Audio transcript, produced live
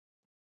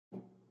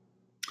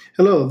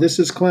Hello, this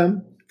is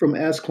Clem from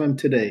Ask Clem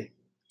Today.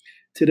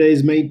 Today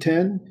is May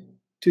 10,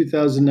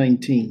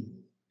 2019.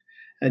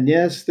 And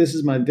yes, this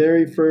is my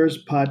very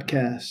first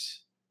podcast.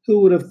 Who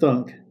would have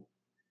thunk?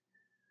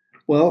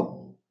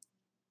 Well,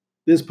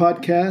 this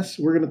podcast,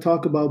 we're going to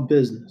talk about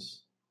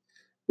business.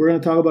 We're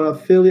going to talk about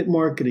affiliate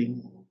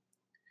marketing.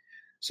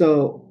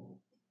 So,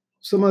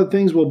 some of the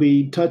things we'll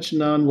be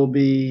touching on will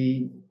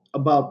be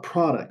about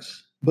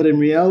products, but in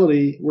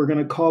reality, we're going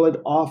to call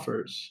it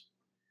offers.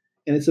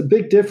 And it's a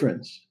big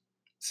difference.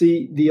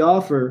 See, the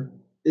offer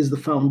is the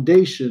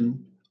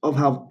foundation of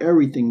how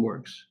everything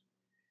works.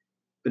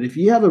 But if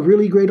you have a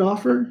really great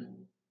offer,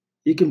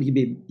 you can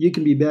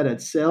be bad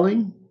at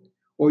selling,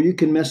 or you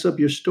can mess up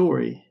your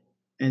story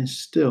and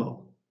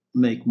still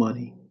make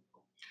money.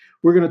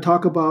 We're going to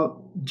talk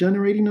about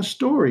generating a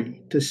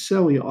story to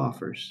sell your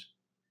offers,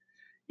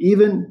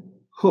 even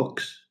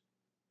hooks.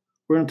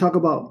 We're going to talk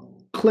about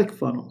click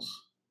funnels,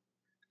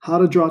 how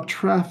to draw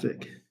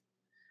traffic,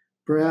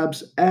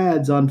 perhaps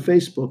ads on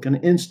Facebook and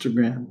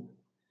Instagram,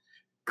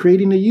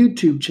 creating a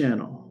YouTube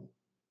channel,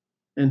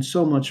 and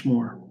so much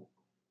more.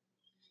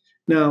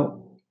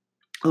 Now,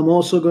 I'm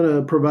also going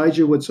to provide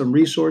you with some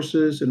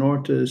resources in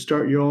order to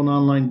start your own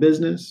online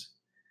business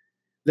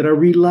that are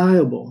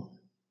reliable,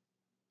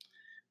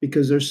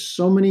 because there's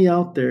so many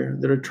out there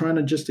that are trying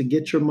to just to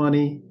get your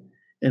money,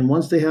 and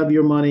once they have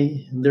your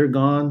money, they're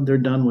gone, they're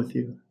done with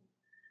you.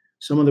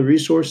 Some of the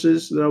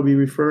resources that I'll be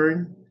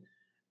referring,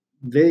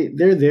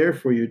 they're there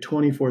for you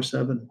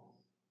 24/7.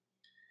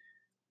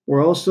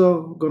 We're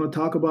also going to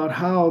talk about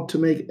how to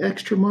make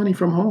extra money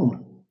from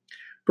home.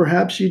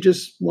 Perhaps you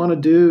just want to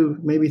do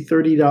maybe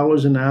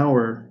 $30 an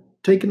hour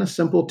taking a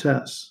simple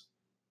test.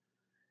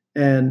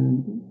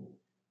 And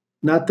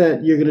not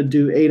that you're going to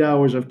do 8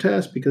 hours of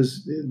test,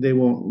 because they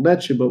won't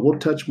let you, but we'll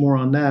touch more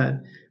on that,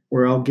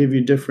 where I'll give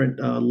you different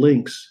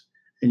links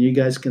and you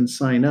guys can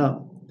sign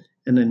up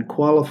and then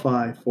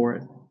qualify for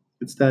it.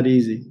 It's that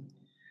easy.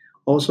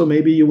 Also,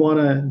 maybe you want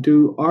to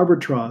do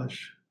arbitrage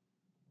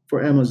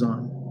for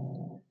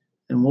Amazon,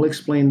 and we'll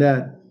explain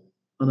that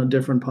on a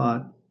different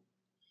pod.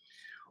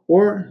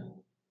 Or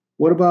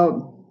what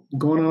about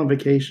going on a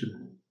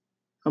vacation?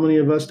 How many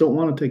of us don't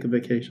want to take a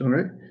vacation, all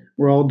right?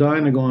 We're all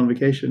dying to go on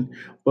vacation.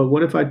 But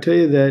what if I tell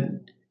you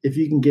that if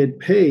you can get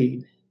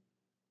paid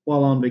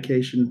while on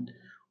vacation,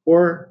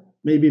 or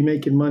maybe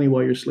making money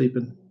while you're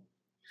sleeping?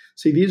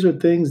 See, these are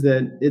things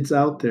that it's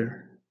out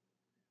there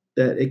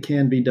that it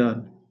can be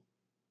done.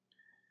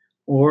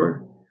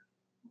 Or,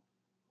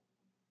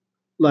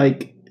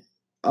 like,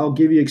 I'll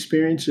give you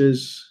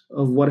experiences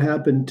of what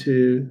happened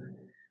to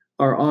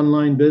our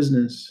online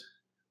business,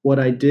 what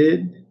I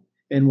did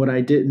and what I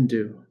didn't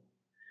do,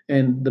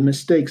 and the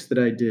mistakes that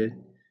I did,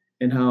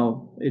 and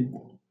how it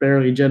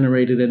barely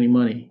generated any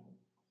money.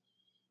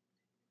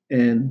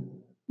 And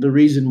the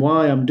reason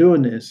why I'm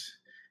doing this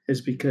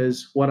is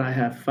because what I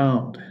have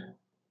found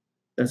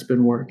that's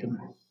been working.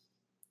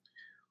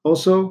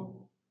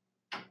 Also,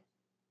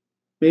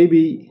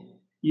 maybe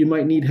you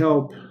might need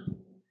help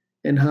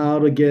in how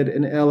to get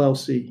an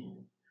LLC,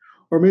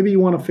 or maybe you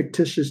want a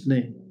fictitious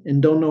name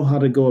and don't know how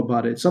to go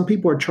about it. Some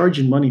people are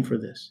charging money for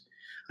this.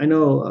 I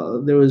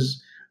know there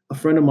was a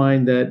friend of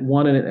mine that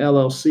wanted an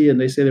LLC, and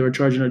they say they were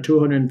charging her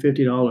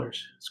 $250.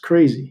 It's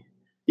crazy.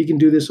 You can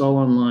do this all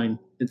online.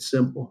 It's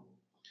simple.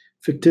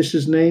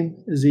 Fictitious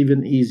name is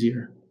even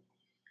easier.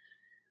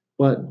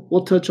 But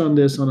we'll touch on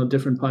this on a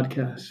different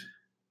podcast.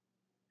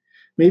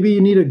 Maybe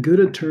you need a good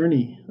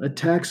attorney, a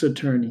tax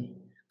attorney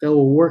that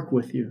will work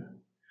with you.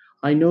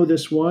 I know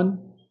this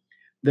one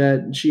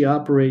that she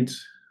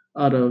operates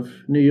out of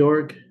New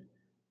York,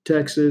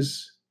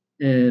 Texas,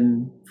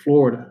 and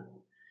Florida.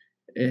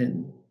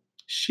 And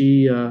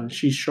she's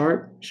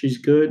sharp, she's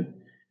good,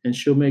 and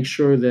she'll make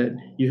sure that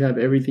you have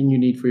everything you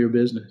need for your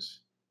business.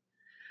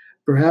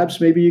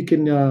 Perhaps maybe you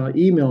can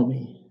email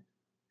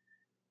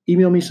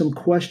me some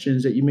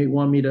questions that you may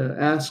want me to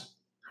ask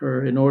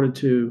her in order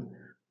to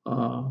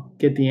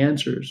get the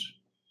answers.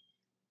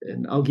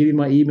 And I'll give you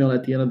my email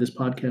at the end of this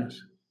podcast.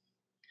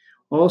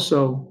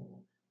 Also,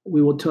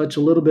 we will touch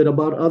a little bit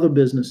about other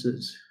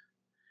businesses,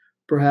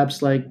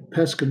 perhaps like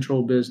pest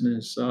control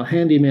business,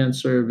 handyman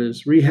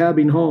service,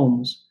 rehabbing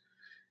homes.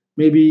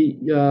 Maybe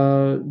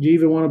you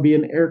even want to be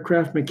an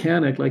aircraft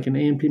mechanic, like an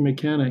A&P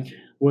mechanic.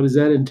 What does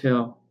that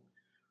entail?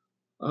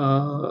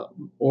 Uh,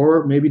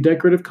 or maybe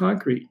decorative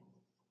concrete.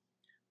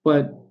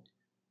 But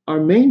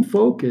our main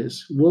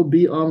focus will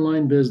be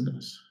online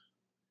business.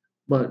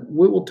 But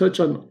we will touch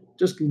on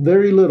just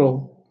very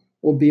little,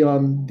 will be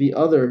on the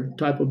other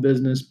type of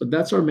business. But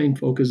that's our main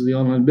focus of the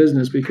online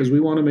business, because we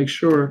want to make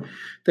sure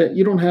that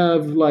you don't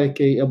have like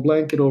a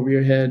blanket over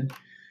your head,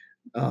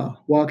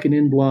 walking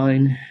in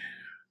blind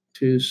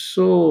to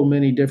so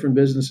many different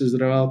businesses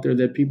that are out there,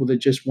 that people that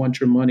just want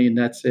your money and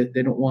that's it.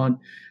 They don't want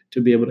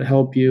to be able to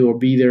help you or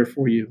be there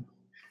for you.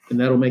 And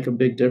that'll make a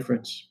big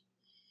difference.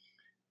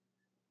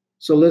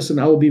 So listen,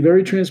 I will be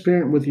very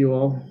transparent with you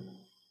all.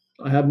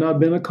 I have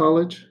not been to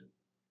college,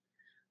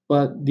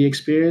 but the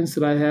experience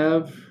that I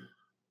have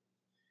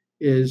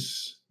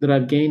is that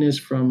I've gained is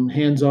from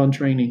hands-on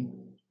training.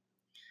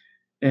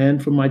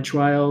 and from my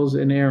trials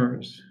and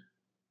errors.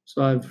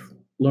 So I've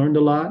learned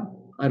a lot.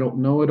 I don't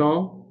know it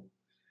all.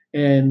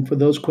 And for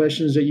those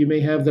questions that you may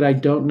have that I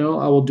don't know,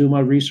 I will do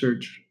my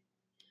research.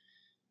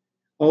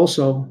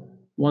 Also,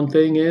 one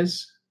thing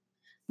is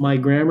my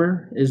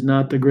grammar is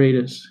not the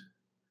greatest.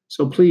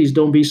 So please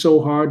don't be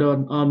so hard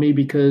on me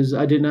because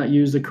I did not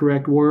use the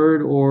correct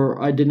word or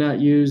I did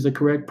not use the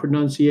correct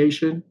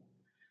pronunciation.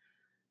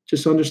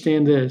 Just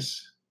understand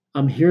this.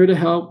 I'm here to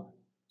help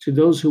to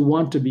those who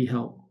want to be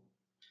helped.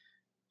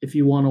 If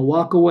you want to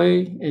walk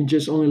away and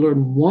just only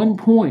learn one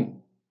point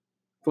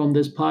from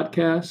this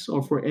podcast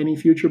or for any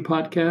future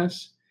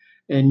podcasts,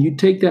 and you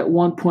take that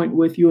one point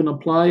with you and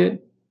apply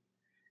it,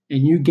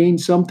 and you gain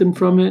something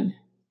from it,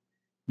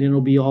 then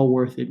it'll be all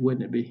worth it,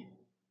 wouldn't it be?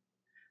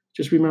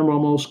 Just remember,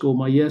 I'm old school.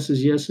 My yes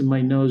is yes and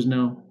my no is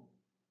no.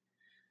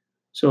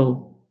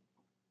 So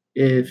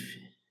if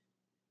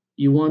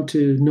you want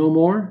to know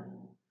more,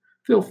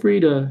 feel free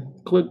to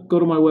go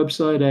to my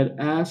website at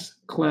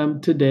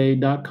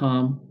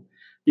askclemtoday.com.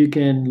 You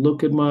can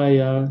look at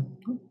my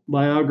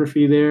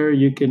biography there.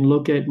 You can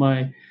look at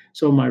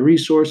some of my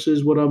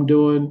resources, what I'm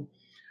doing.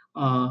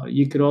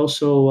 You could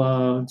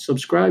also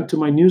subscribe to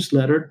my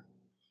newsletter.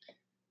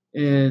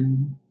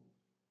 And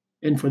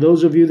for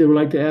those of you that would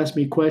like to ask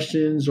me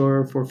questions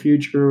or for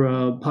future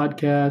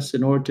podcasts,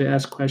 in order to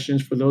ask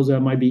questions for those that I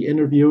might be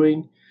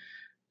interviewing,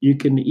 you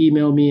can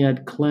email me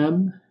at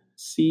Clem,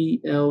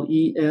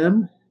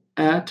 CLEM,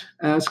 at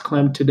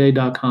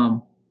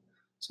askclemtoday.com.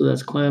 So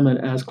that's Clem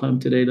at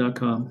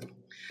askclemtoday.com.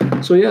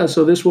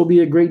 So this will be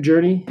a great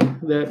journey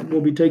that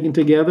we'll be taking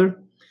together.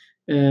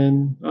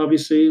 And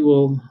obviously,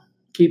 we'll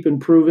keep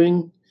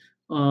improving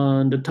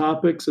on the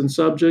topics and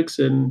subjects,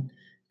 and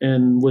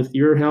with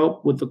your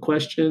help with the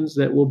questions,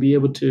 that we'll be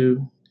able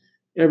to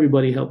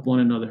everybody help one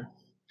another.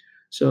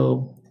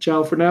 So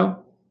ciao for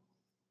now.